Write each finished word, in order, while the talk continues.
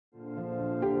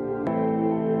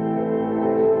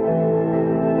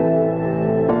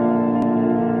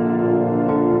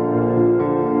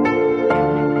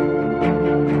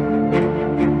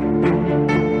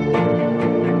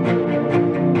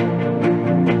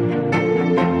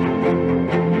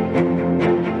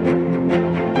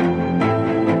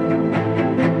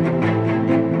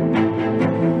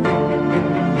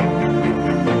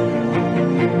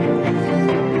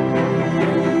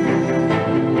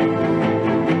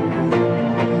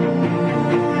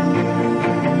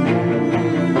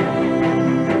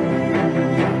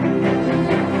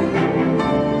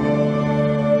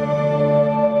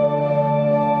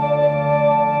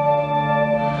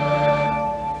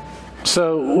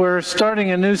We're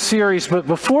starting a new series, but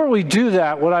before we do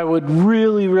that, what I would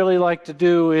really like to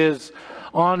do is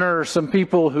honor some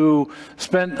people who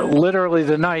spent literally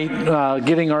the night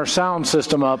getting our sound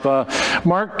system up.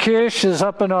 Mark Kish is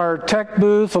up in our tech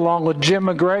booth along with Jim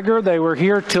McGregor. They were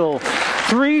here till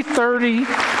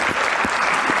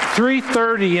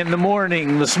 3:30 in the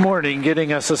morning this morning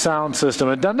getting us a sound system.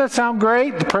 And doesn't that sound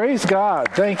great? Praise God.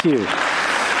 Thank you.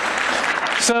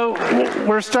 So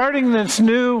we're starting this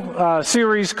new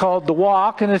series called The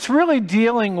Walk, and it's really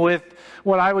dealing with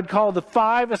what I would call the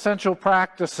 5 essential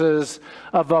practices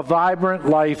of a vibrant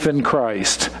life in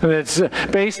Christ. And it's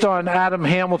based on Adam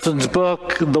Hamilton's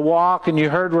book, The Walk, and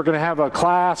you heard we're going to have a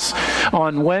class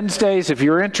on Wednesdays. If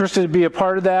you're interested to be a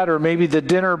part of that, or maybe the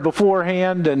dinner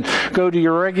beforehand and go to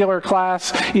your regular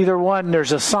class, either one,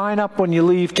 there's a sign up when you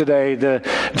leave today to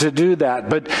do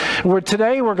that. But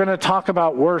today we're going to talk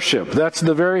about worship. That's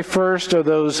the very first of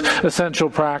those essential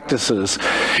practices.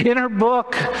 In her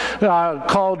book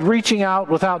called Reaching Out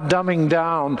Without Dumbing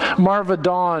Down, Marva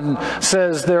Dawn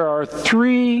says there are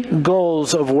 3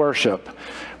 goals of worship: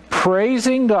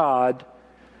 praising God,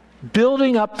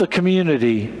 building up the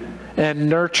community, and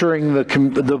nurturing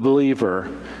the believer.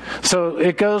 So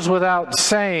it goes without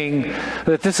saying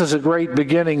that this is a great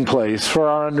beginning place for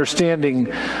our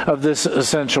understanding of this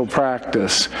essential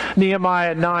practice.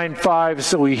 Nehemiah 9:5,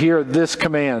 so we hear this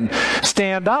command: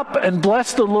 stand up and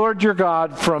bless the Lord your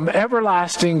God from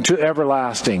everlasting to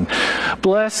everlasting.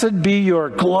 Blessed be your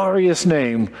glorious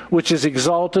name, which is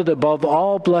exalted above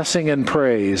all blessing and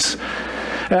praise.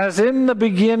 As in the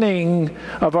beginning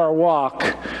of our walk,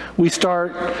 we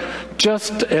start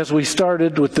just as we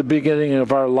started with the beginning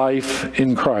of our life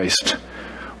in Christ,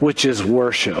 which is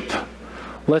worship.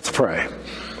 Let's pray.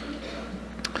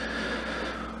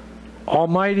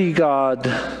 Almighty God,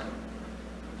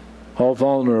 all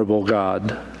vulnerable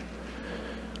God,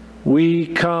 we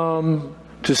come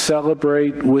to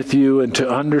celebrate with you and to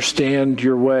understand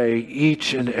your way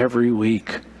each and every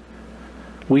week.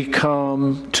 We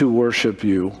come to worship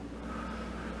you.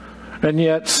 And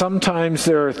yet sometimes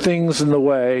there are things in the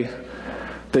way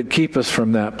that keep us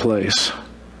from that place.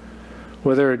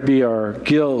 Whether it be our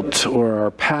guilt or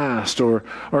our past or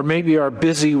maybe our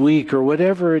busy week or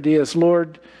whatever it is,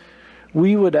 Lord,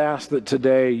 we would ask that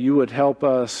today you would help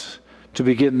us to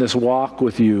begin this walk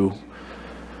with you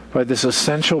by this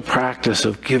essential practice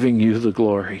of giving you the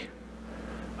glory,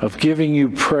 of giving you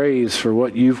praise for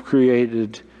what you've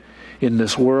created in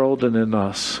this world and in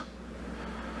us.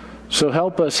 So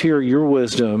help us hear your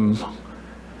wisdom.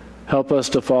 Help us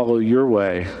to follow your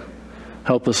way.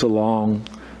 Help us along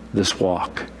this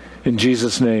walk. In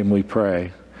Jesus' name we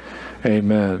pray.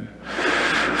 Amen.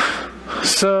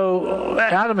 So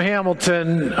Adam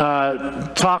Hamilton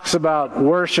talks about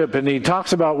worship, and he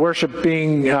talks about worship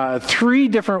being 3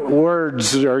 different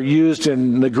words that are used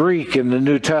in the Greek in the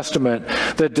New Testament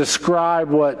that describe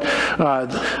what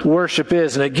worship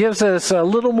is. And it gives us a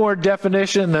little more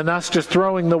definition than us just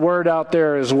throwing the word out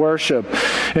there as worship.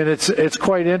 And it's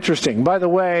quite interesting. By the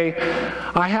way,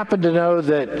 I happen to know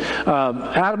that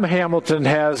Adam Hamilton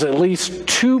has at least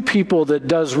 2 people that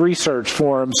does research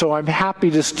for him, so I'm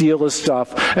happy to steal his stuff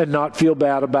and not feel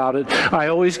bad about it. I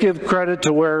always give credit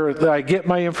to where I get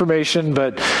my information,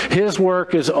 but his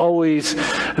work is always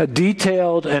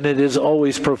detailed and it is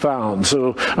always profound.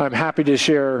 So I'm happy to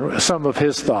share some of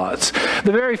his thoughts.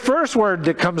 The very first word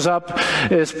that comes up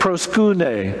is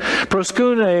proskune.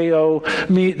 Proskuneo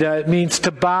means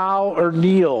to bow or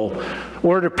kneel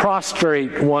or to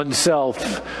prostrate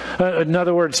oneself. In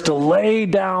other words, to lay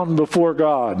down before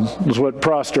God is what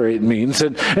prostrate means.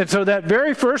 And so that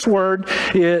very first word,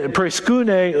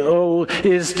 proskuneo,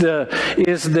 is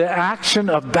the action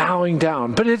of bowing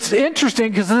down. But it's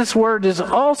interesting because this word is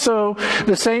also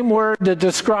the same word that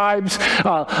describes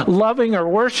loving or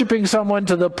worshiping someone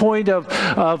to the point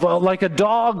of like a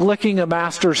dog licking a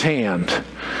master's hand.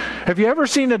 Have you ever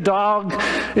seen a dog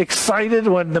excited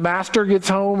when the master gets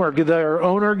home or their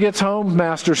owner gets home?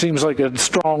 Master seems like a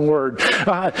strong word. When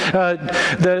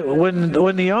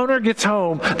the owner gets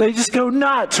home, they just go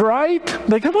nuts, right?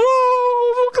 They come,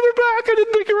 oh, look at her back. I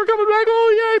didn't think you were coming back.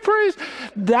 Oh, yay, praise.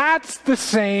 That's the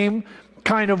same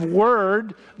kind of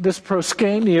word this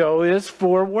proskuneo is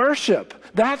for worship.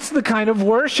 That's the kind of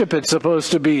worship it's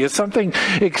supposed to be. It's something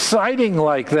exciting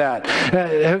like that.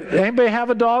 Anybody have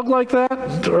a dog like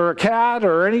that? Or a cat?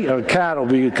 Or a cat will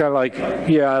be kind of like,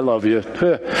 yeah, I love you.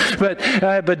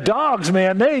 But dogs,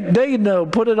 man, they know,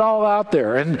 put it all out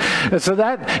there. And so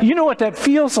that, you know what that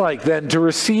feels like then, to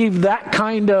receive that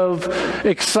kind of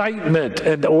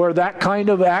excitement or that kind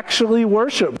of actually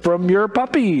worship from your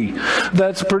puppy.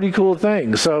 That's a pretty cool thing.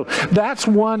 thing. So that's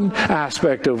one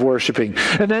aspect of worshiping.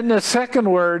 And then the second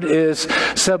word is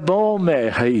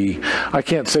sabomei. I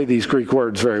can't say these Greek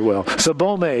words very well.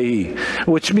 Sabomei,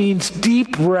 which means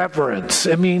deep reverence.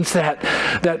 It means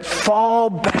that fall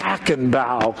back and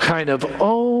bow kind of,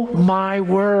 oh my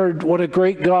word, what a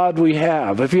great God we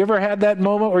have. Have you ever had that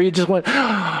moment where you just went,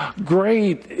 oh,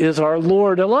 great is our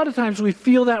Lord? A lot of times we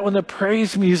feel that when the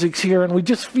praise music's here and we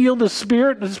just feel the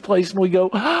Spirit in this place and we go,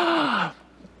 ah,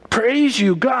 praise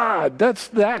you, God. That's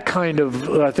that kind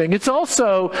of thing. It's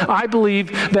also, I believe,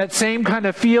 that same kind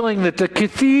of feeling that the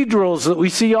cathedrals that we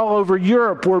see all over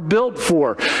Europe were built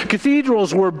for.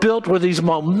 Cathedrals were built with these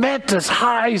momentous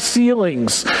high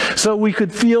ceilings so we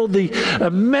could feel the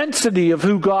immensity of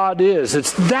who God is.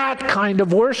 It's that kind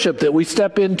of worship that we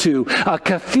step into, a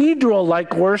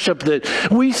cathedral-like worship that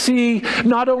we see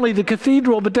not only the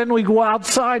cathedral, but then we go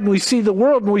outside and we see the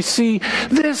world and we see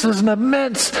this is an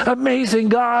immense, amazing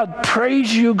God.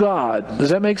 Praise you, God. Does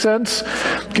that make sense?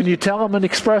 Can you tell I'm an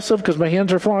expressive because my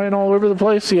hands are flying all over the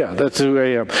place? Yeah, that's who I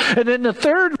am. And then the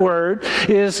third word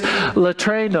is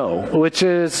latreno, which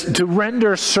is to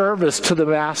render service to the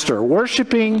master.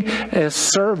 Worshiping as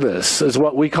service is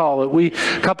what we call it.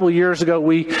 A couple of years ago,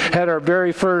 we had our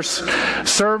very first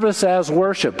service as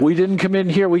worship. We didn't come in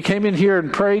here. We came in here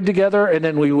and prayed together, and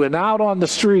then we went out on the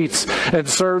streets and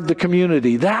served the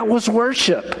community. That was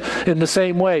worship in the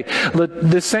same way.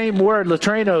 The same word,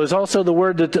 latreno, is also the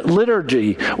word that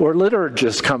liturgy or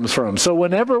liturgist comes from. So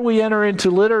whenever we enter into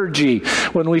liturgy,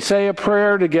 when we say a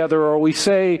prayer together or we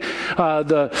say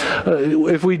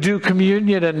if we do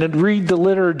communion and then read the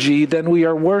liturgy, then we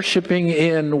are worshiping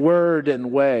in word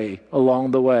and way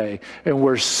along the way. And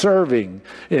we're serving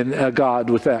in God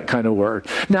with that kind of word.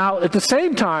 Now, at the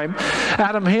same time,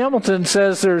 Adam Hamilton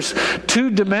says there's two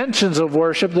dimensions of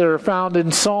worship that are found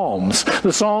in Psalms.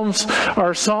 The Psalms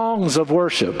are songs of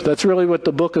worship. That's really what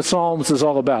the book of Psalms is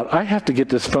all about. I have to get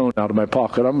this phone out of my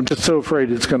pocket. I'm just so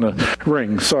afraid it's going to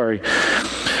ring. Sorry.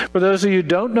 For those of you who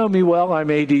don't know me well, I'm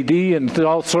ADD and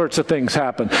all sorts of things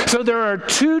happen. So there are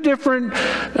two different,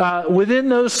 within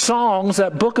those songs,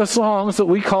 that book of songs that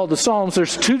we call the Psalms,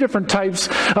 there's two different types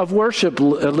of worship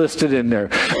listed in there.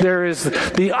 There is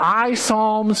the I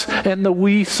Psalms and the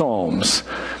we Psalms.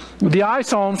 The I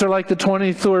Psalms are like the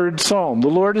 23rd Psalm. The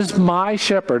Lord is my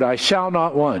shepherd, I shall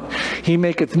not want. He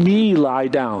maketh me lie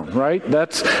down, right?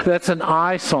 That's an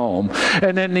I Psalm.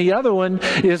 And then the other one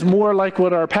is more like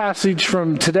what our passage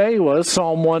from today was,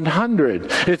 Psalm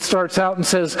 100. It starts out and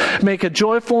says, make a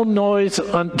joyful noise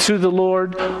unto the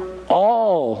Lord,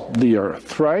 all the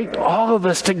earth, right? All of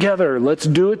us together. Let's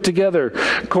do it together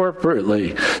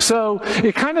corporately. So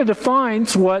it kind of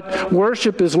defines what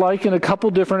worship is like in a couple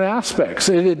different aspects.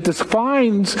 It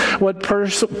defines what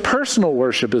personal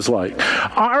worship is like.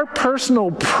 Our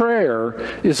personal prayer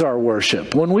is our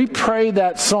worship. When we pray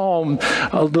that psalm,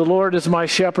 the Lord is my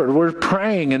shepherd, we're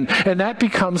praying, and that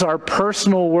becomes our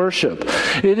personal worship.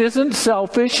 It isn't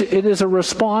selfish. It is a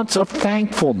response of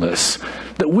thankfulness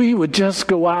that we would just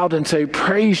go out and say,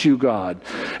 praise you, God.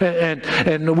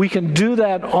 And we can do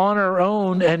that on our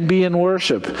own and be in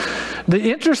worship.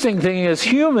 The interesting thing is,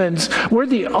 humans, we're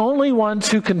the only ones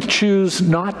who can choose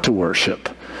not to worship.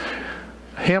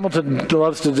 Hamilton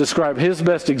loves to describe his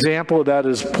best example of that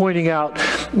as pointing out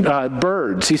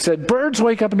birds. He said, birds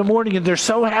wake up in the morning and they're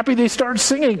so happy they start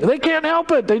singing. They can't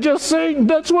help it. They just sing.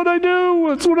 That's what I do.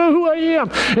 That's who I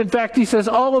am. In fact, he says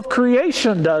all of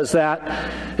creation does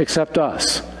that except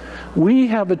us. We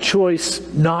have a choice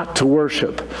not to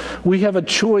worship. We have a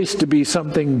choice to be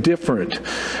something different.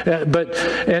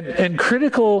 And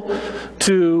critical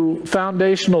to,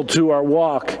 foundational to our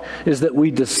walk is that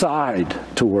we decide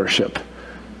to worship.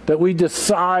 That we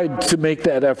decide to make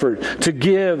that effort, to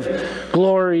give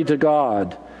glory to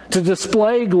God, to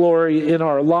display glory in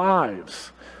our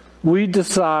lives. We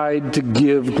decide to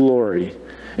give glory.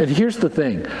 And here's the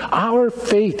thing, our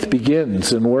faith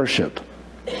begins in worship.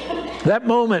 That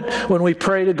moment when we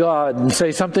pray to God and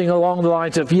say something along the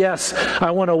lines of, yes,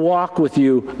 I want to walk with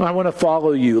you, I want to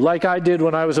follow you. Like I did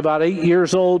when I was about 8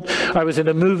 years old. I was in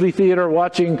a movie theater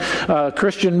watching a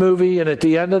Christian movie, and at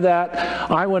the end of that,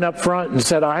 I went up front and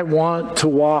said, I want to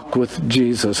walk with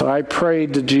Jesus. I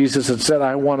prayed to Jesus and said,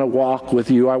 I want to walk with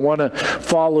you. I want to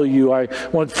follow you. I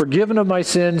want forgiven of my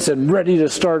sins and ready to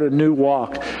start a new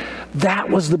walk. That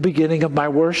was the beginning of my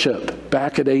worship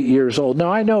back at 8 years old.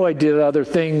 Now, I know I did other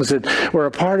things that were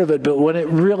a part of it, but when it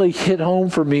really hit home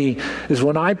for me is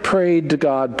when I prayed to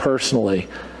God personally.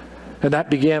 And that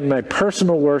began my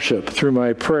personal worship through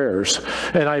my prayers.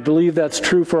 And I believe that's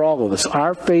true for all of us.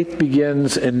 Our faith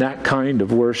begins in that kind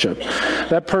of worship.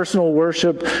 That personal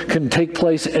worship can take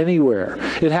place anywhere.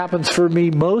 It happens for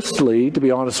me mostly, to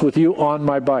be honest with you, on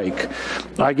my bike.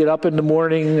 I get up in the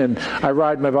morning and I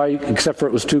ride my bike, except for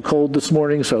it was too cold this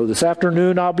morning. So this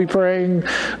afternoon I'll be praying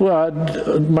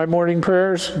my morning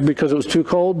prayers because it was too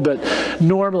cold. But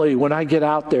normally when I get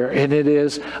out there, and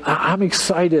I'm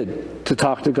excited to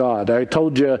talk to God. I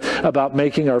told you about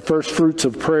making our first fruits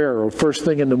of prayer, or first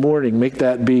thing in the morning,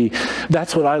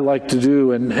 that's what I like to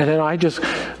do. And then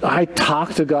I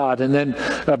talk to God. And then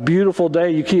a beautiful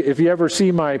day, if you ever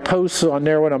see my posts on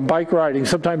there when I'm bike riding,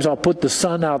 sometimes I'll put the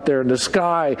sun out there in the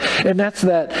sky. And that's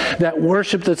that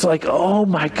worship that's like, oh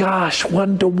my gosh,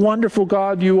 what a wonderful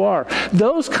God you are.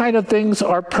 Those kind of things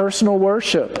are personal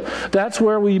worship. That's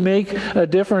where we make a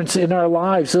difference in our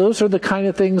lives. Those are the kind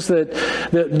of things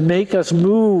that make us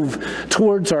move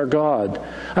towards our God.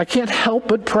 I can't help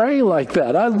but pray like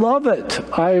that. I love it.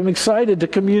 I am excited to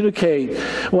communicate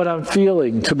what I'm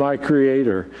feeling to my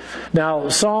Creator. Now,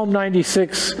 Psalm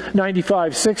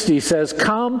 95:60 says,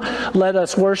 "Come, let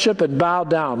us worship and bow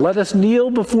down. Let us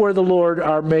kneel before the Lord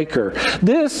our Maker."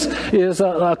 This is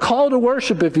a call to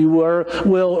worship, if you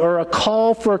will, or a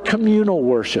call for communal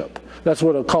worship. That's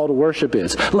what a call to worship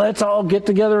is. Let's all get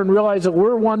together and realize that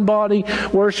we're one body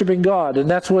worshiping God. And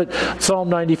that's what Psalm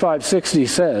 95:60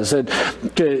 says.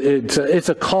 It's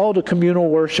a call to communal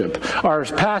worship. Our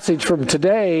passage from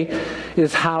today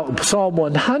is how Psalm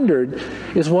 100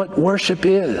 is what worship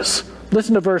is.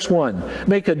 Listen to verse 1.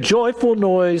 "Make a joyful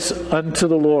noise unto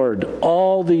the Lord,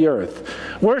 all the earth.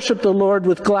 Worship the Lord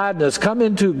with gladness. Come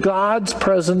into God's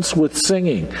presence with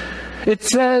singing." It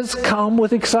says come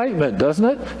with excitement, doesn't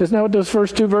it? Isn't that what those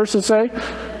first two verses say?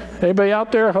 Anybody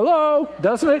out there? Hello?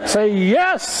 Doesn't it? Say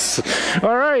yes.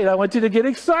 All right, I want you to get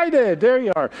excited. There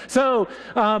you are. So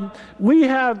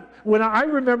when I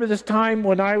remember this time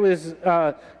when I was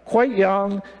quite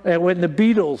young, and when the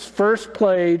Beatles first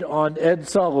played on Ed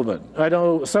Sullivan. I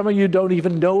know some of you don't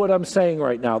even know what I'm saying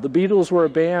right now. The Beatles were a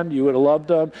band. You would have loved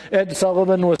them. Ed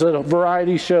Sullivan was a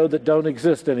variety show that don't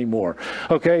exist anymore.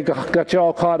 Okay, got you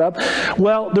all caught up.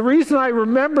 Well, the reason I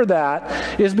remember that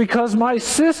is because my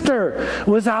sister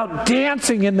was out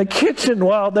dancing in the kitchen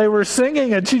while they were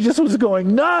singing, and she just was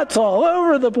going nuts all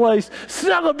over the place,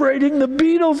 celebrating the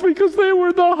Beatles because they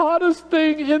were the hottest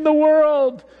thing in the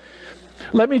world.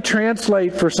 Let me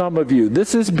translate for some of you.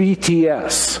 This is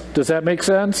BTS. Does that make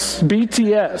sense?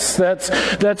 BTS.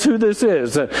 That's who this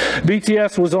is.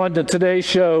 BTS was on the Today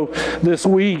Show this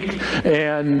week,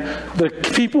 and the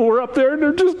people were up there and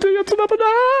they're just dancing up and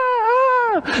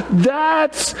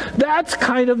That's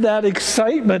kind of that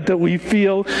excitement that we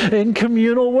feel in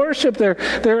communal worship. There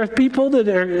are people that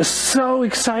are so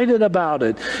excited about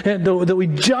it, and that we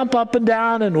jump up and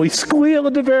down and we squeal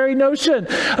at the very notion.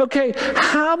 Okay,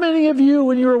 how many of you,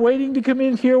 when you were waiting to come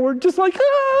in here, were just like, yeah,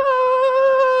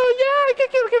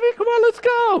 come on, let's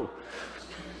go.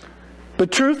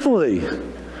 But truthfully,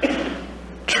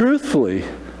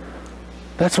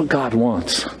 that's what God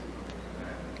wants.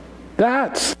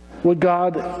 That's what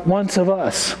God wants of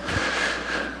us.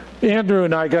 Andrew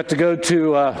and I got to go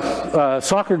to a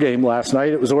soccer game last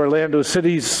night. It was Orlando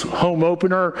City's home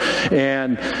opener,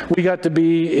 and we got to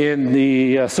be in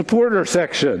the supporter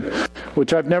section,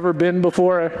 which I've never been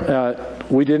before.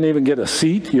 We didn't even get a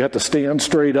seat. You have to stand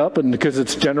straight up, and because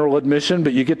it's general admission,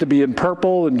 but you get to be in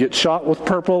purple and get shot with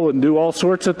purple and do all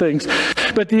sorts of things.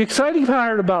 But the exciting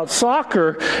part about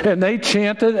soccer, and they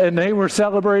chanted and they were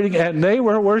celebrating and they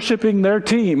were worshiping their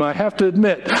team, I have to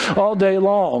admit, all day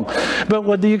long. But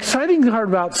what the exciting part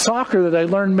about soccer that I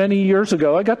learned many years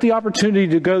ago, I got the opportunity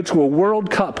to go to a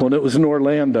World Cup when it was in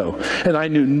Orlando, and I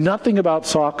knew nothing about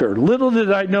soccer. Little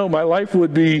did I know my life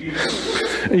would be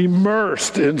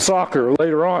immersed in soccer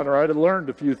later on, or I'd have learned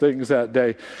a few things that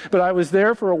day. But I was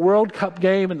there for a World Cup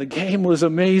game, and the game was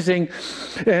amazing.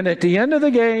 And at the end of the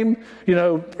game,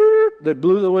 they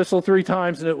blew the whistle 3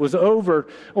 times and it was over.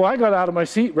 Well, I got out of my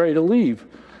seat ready to leave.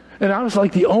 And I was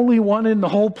like the only one in the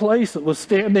whole place that was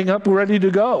standing up ready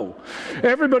to go.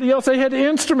 Everybody else, they had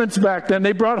instruments back then.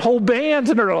 They brought whole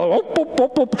bands and they're like,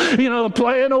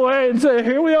 playing away and say,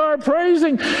 here we are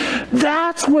praising.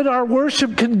 That's what our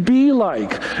worship can be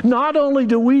like. Not only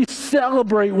do we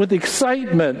celebrate with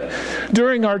excitement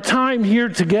during our time here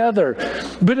together,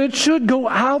 but it should go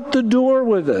out the door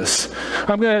with us.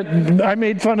 I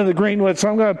made fun of the Greenwood, so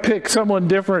I'm going to pick someone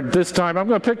different this time. I'm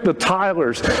going to pick the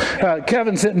Tylers.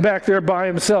 Kevin's sitting back there by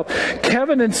himself.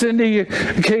 Kevin and Cindy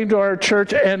came to our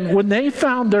church, and when they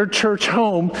found their church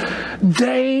home,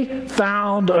 they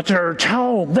found a church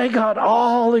home. They got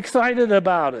all excited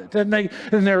about it, and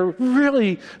they're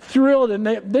really thrilled, and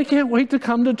they can't wait to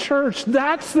come to church.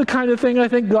 That's the kind of thing I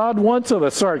think God wants of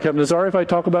us. Sorry, Kevin, sorry if I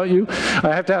talk about you.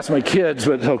 I have to ask my kids,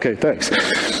 but okay, thanks.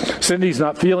 Cindy's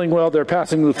not feeling well. They're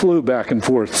passing the flu back and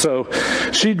forth, so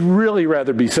she'd really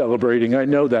rather be celebrating. I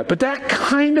know that. But that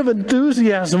kind of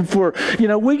enthusiasm for,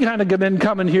 we kind of been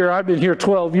coming here. I've been here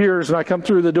 12 years, and I come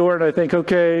through the door, and I think,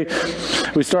 okay,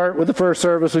 we start with the first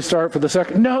service, we start for the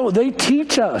second. No, they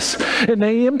teach us, and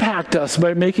they impact us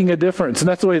by making a difference. And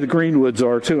that's the way the Greenwoods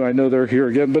are, too. I know they're here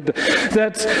again, but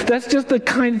that's just the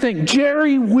kind of thing.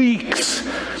 Jerry Weeks,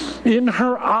 in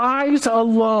her eyes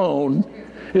alone,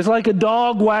 is like a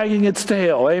dog wagging its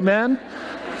tail. Amen?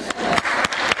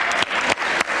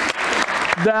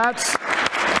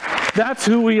 That's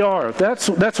who we are. That's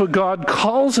what God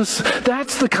calls us.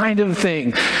 That's the kind of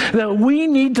thing that we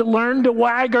need to learn to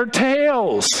wag our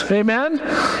tails. Amen?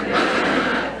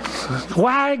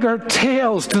 Wag our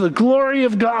tails to the glory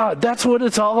of God. That's what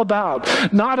it's all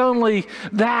about. Not only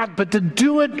that, but to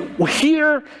do it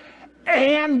here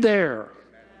and there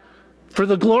for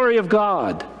the glory of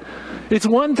God. It's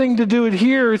one thing to do it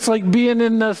here. It's like being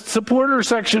in the supporter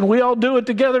section. We all do it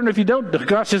together, and if you don't,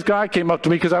 gosh, this guy came up to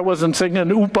me because I wasn't singing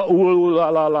oopa, ooh, la,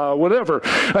 la, la, whatever.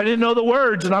 I didn't know the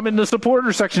words, and I'm in the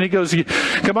supporter section. He goes,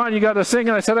 come on, you got to sing.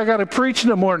 And I said, I got to preach in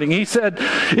the morning. He said,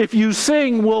 if you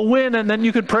sing, we'll win, and then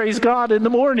you can praise God in the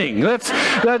morning. So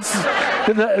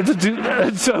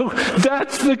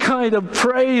that's the kind of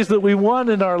praise that we want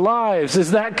in our lives,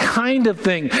 is that kind of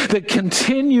thing that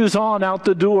continues on out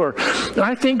the door.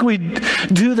 I think we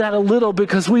do that a little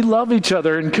because we love each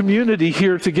other in community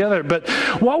here together. But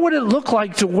what would it look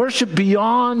like to worship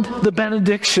beyond the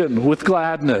benediction with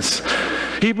gladness?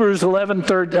 Hebrews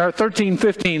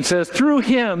 13:15 says, through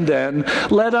him then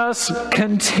let us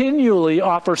continually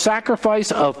offer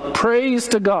sacrifice of praise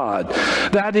to God.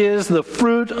 That is the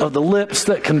fruit of the lips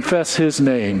that confess his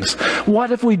names. What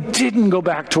if we didn't go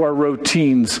back to our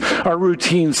routines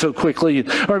so quickly?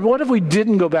 Or what if we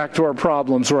didn't go back to our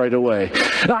problems right away?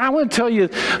 Now, I want to tell you,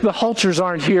 the Hulchers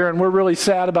aren't here, and we're really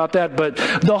sad about that, but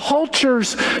the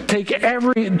Hulchers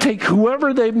take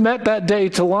whoever they met that day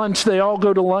to lunch. They all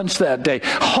go to lunch that day.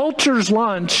 Hulcher's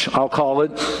lunch, I'll call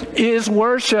it, is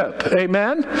worship.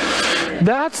 Amen?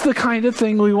 That's the kind of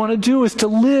thing we want to do, is to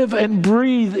live and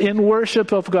breathe in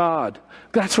worship of God.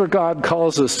 That's where God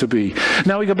calls us to be.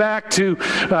 Now we go back to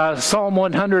Psalm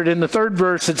 100. In the 3rd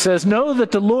verse, it says, know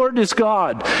that the Lord is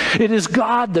God. It is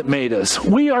God that made us.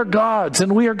 We are God's,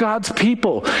 and we are God's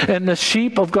people, and the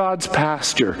sheep of God's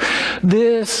pasture.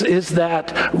 This is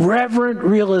that reverent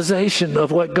realization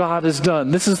of what God has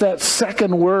done. This is that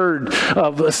second word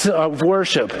of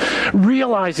worship,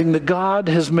 realizing that God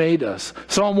has made us.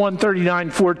 Psalm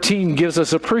 139:14 gives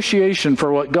us appreciation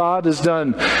for what God has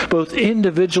done, both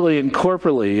individually and corporately.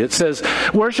 It says,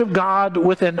 worship God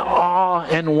with an awe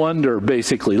and wonder,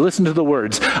 basically. Listen to the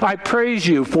words. I praise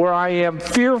you, for I am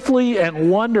fearfully and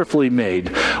wonderfully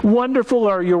made. Wonderful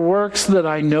are your works that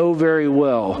I know very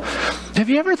well.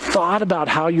 Have you ever thought about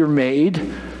how you're made?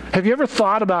 Have you ever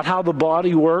thought about how the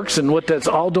body works and what that's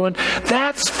all doing?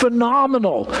 That's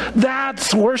phenomenal.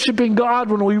 That's worshiping God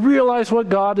when we realize what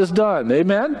God has done.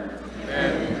 Amen?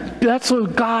 Amen. That's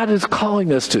what God is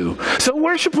calling us to. So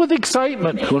worship with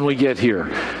excitement when we get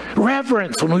here.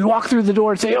 Reverence when we walk through the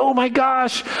door and say, oh my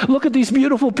gosh, look at these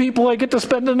beautiful people I get to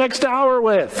spend the next hour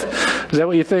with. Is that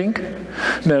what you think?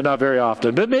 No, not very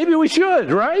often. But maybe we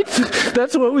should, right?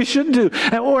 That's what we should do.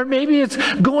 Or maybe it's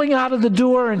going out of the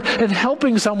door and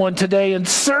helping someone today and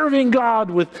serving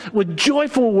God with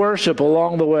joyful worship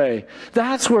along the way.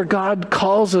 That's where God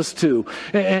calls us to.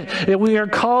 And we are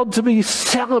called to be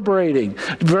celebrating.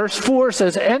 Verse 4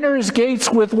 says, enter his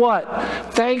gates with what?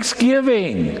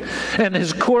 Thanksgiving. And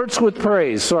his courts with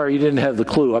praise. Sorry, you didn't have the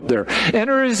clue up there.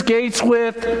 Enter his gates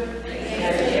with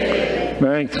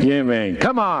thanksgiving.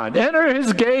 Come on. Enter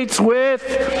his gates with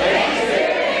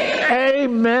thanksgiving.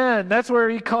 Amen. That's where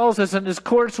he calls us, in his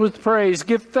courts with praise.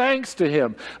 Give thanks to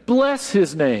him. Bless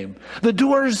his name. The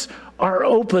doors are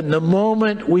open the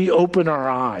moment we open our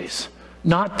eyes.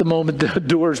 Not the moment the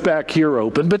doors back here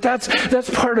open, but that's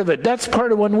part of it. That's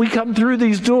part of when we come through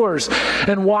these doors.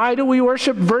 And why do we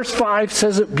worship? Verse 5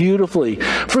 says it beautifully.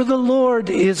 For the Lord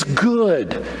is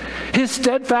good. His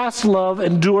steadfast love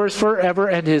endures forever,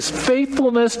 and his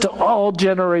faithfulness to all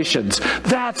generations.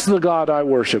 That's the God I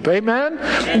worship. Amen?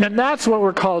 And that's what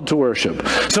we're called to worship.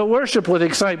 So worship with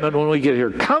excitement when we get here.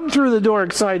 Come through the door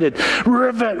excited,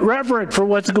 reverent for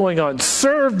what's going on.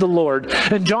 Serve the Lord.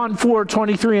 And John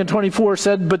 4:23 and 24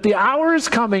 said, "But the hour is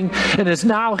coming and is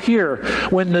now here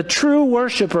when the true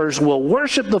worshipers will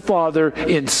worship the Father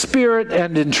in spirit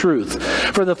and in truth.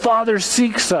 For the Father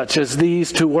seeks such as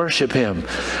these to worship him.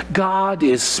 God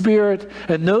is spirit,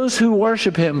 and those who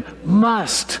worship him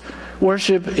must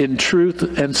worship in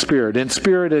truth and spirit, in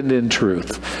spirit and in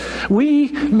truth." We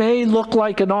may look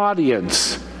like an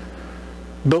audience,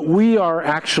 but we are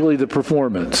actually the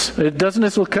performance. It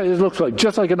looks like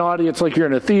just like an audience, like you're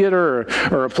in a theater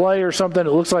or a play or something.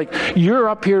 It looks like you're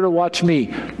up here to watch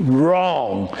me.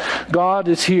 Wrong. God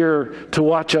is here to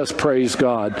watch us praise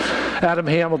God. Adam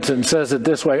Hamilton says it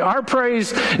this way: "Our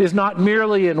praise is not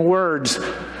merely in words,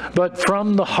 but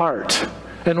from the heart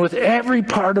and with every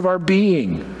part of our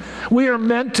being. We are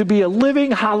meant to be a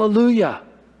living hallelujah,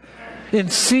 in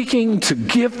seeking to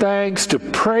give thanks, to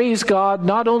praise God,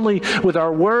 not only with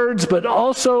our words, but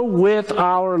also with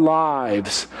our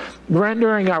lives.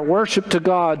 Rendering our worship to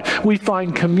God, we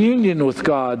find communion with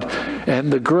God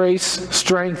and the grace,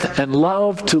 strength, and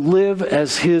love to live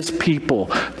as his people."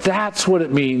 That's what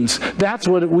it means. That's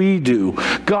what we do.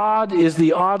 God is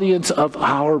the audience of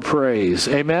our praise.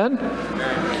 Amen?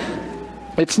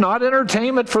 It's not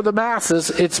entertainment for the masses.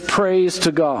 It's praise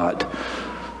to God.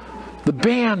 The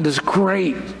band is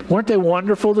great. Weren't they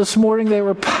wonderful this morning? They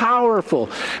were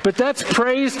powerful. But that's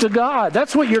praise to God.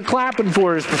 That's what you're clapping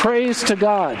for, is praise to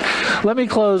God. Let me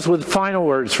close with final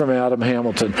words from Adam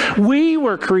Hamilton. We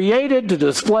were created to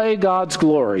display God's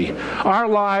glory. Our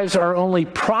lives are only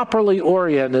properly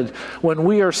oriented when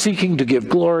we are seeking to give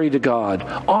glory to God,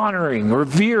 honoring,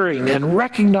 revering, and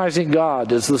recognizing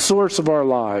God as the source of our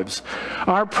lives.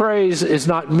 Our praise is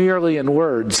not merely in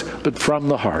words, but from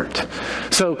the heart.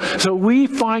 So we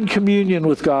find communion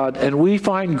with God, and we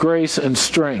find grace and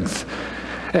strength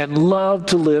and love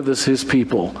to live as his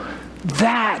people.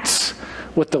 That's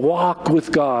what the walk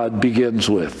with God begins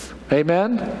with.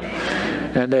 Amen?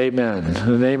 And amen.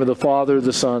 In the name of the Father,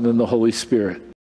 the Son, and the Holy Spirit.